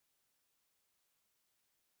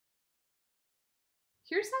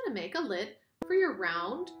Here's how to make a lid for your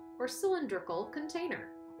round or cylindrical container.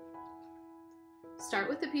 Start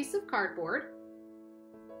with a piece of cardboard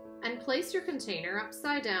and place your container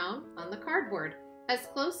upside down on the cardboard, as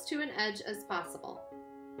close to an edge as possible.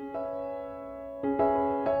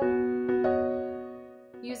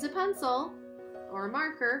 Use a pencil or a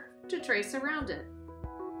marker to trace around it.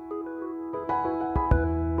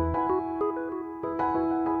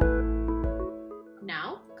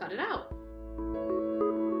 Now, cut it out.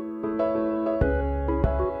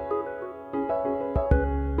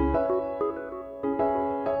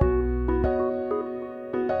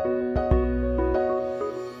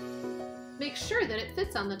 Make sure that it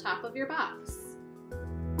fits on the top of your box.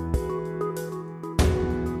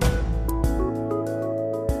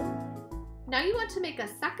 Now you want to make a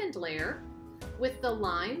second layer with the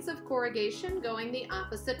lines of corrugation going the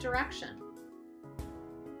opposite direction.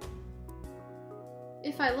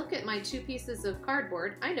 If I look at my two pieces of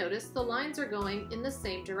cardboard, I notice the lines are going in the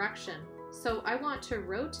same direction. So I want to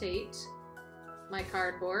rotate my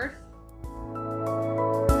cardboard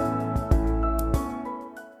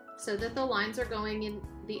so that the lines are going in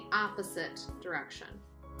the opposite direction.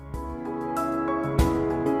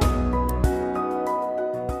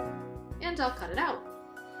 And I'll cut it out.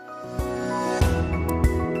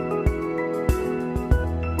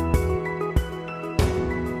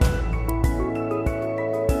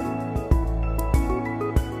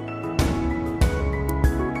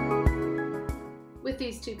 With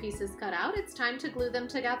these two pieces cut out, it's time to glue them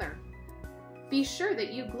together. Be sure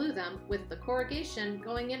that you glue them with the corrugation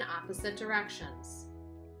going in opposite directions.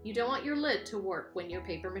 You don't want your lid to warp when you're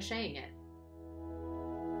paper macheing it.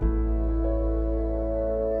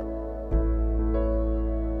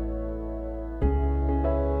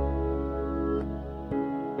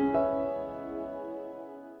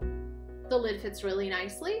 The lid fits really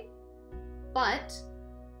nicely, but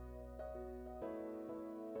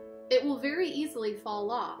it will very easily fall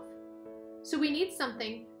off. So we need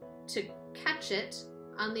something to catch it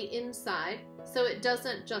on the inside so it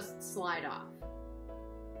doesn't just slide off.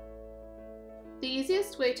 The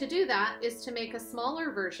easiest way to do that is to make a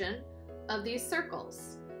smaller version of these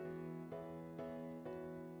circles.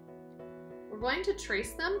 We're going to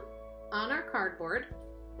trace them on our cardboard.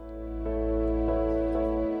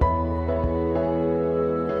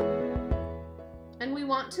 And we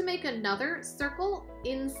want to make another circle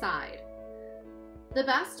inside. The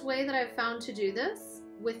best way that I've found to do this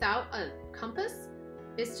without a compass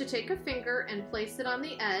is to take a finger and place it on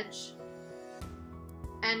the edge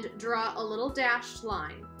and draw a little dashed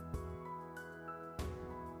line.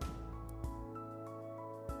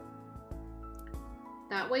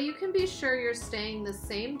 That way you can be sure you're staying the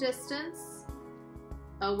same distance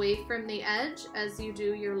away from the edge as you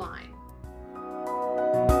do your line.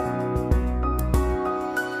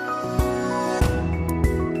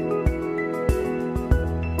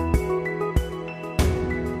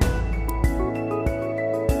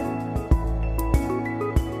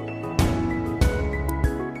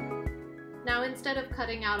 Instead of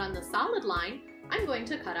cutting out on the solid line, I'm going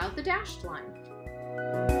to cut out the dashed line.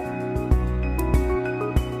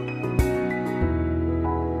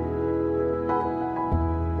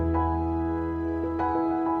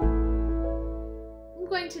 I'm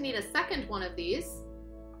going to need a second one of these,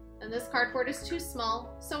 and this cardboard is too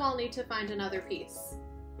small, so I'll need to find another piece.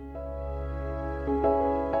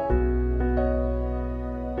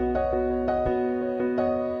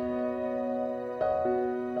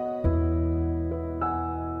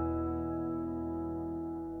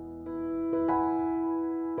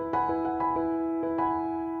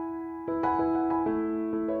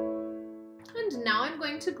 Now I'm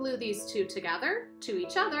going to glue these two together to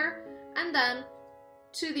each other and then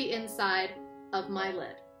to the inside of my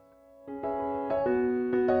lid.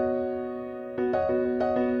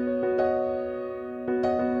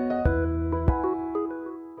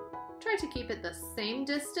 Try to keep it the same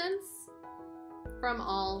distance from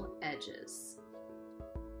all edges.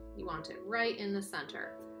 You want it right in the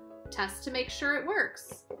center. Test to make sure it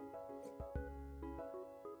works.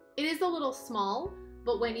 It is a little small,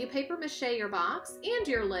 but when you paper mache your box and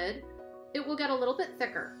your lid, it will get a little bit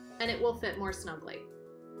thicker and it will fit more snugly.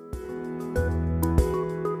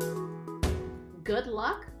 Good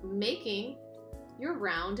luck making your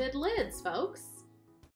rounded lids, folks!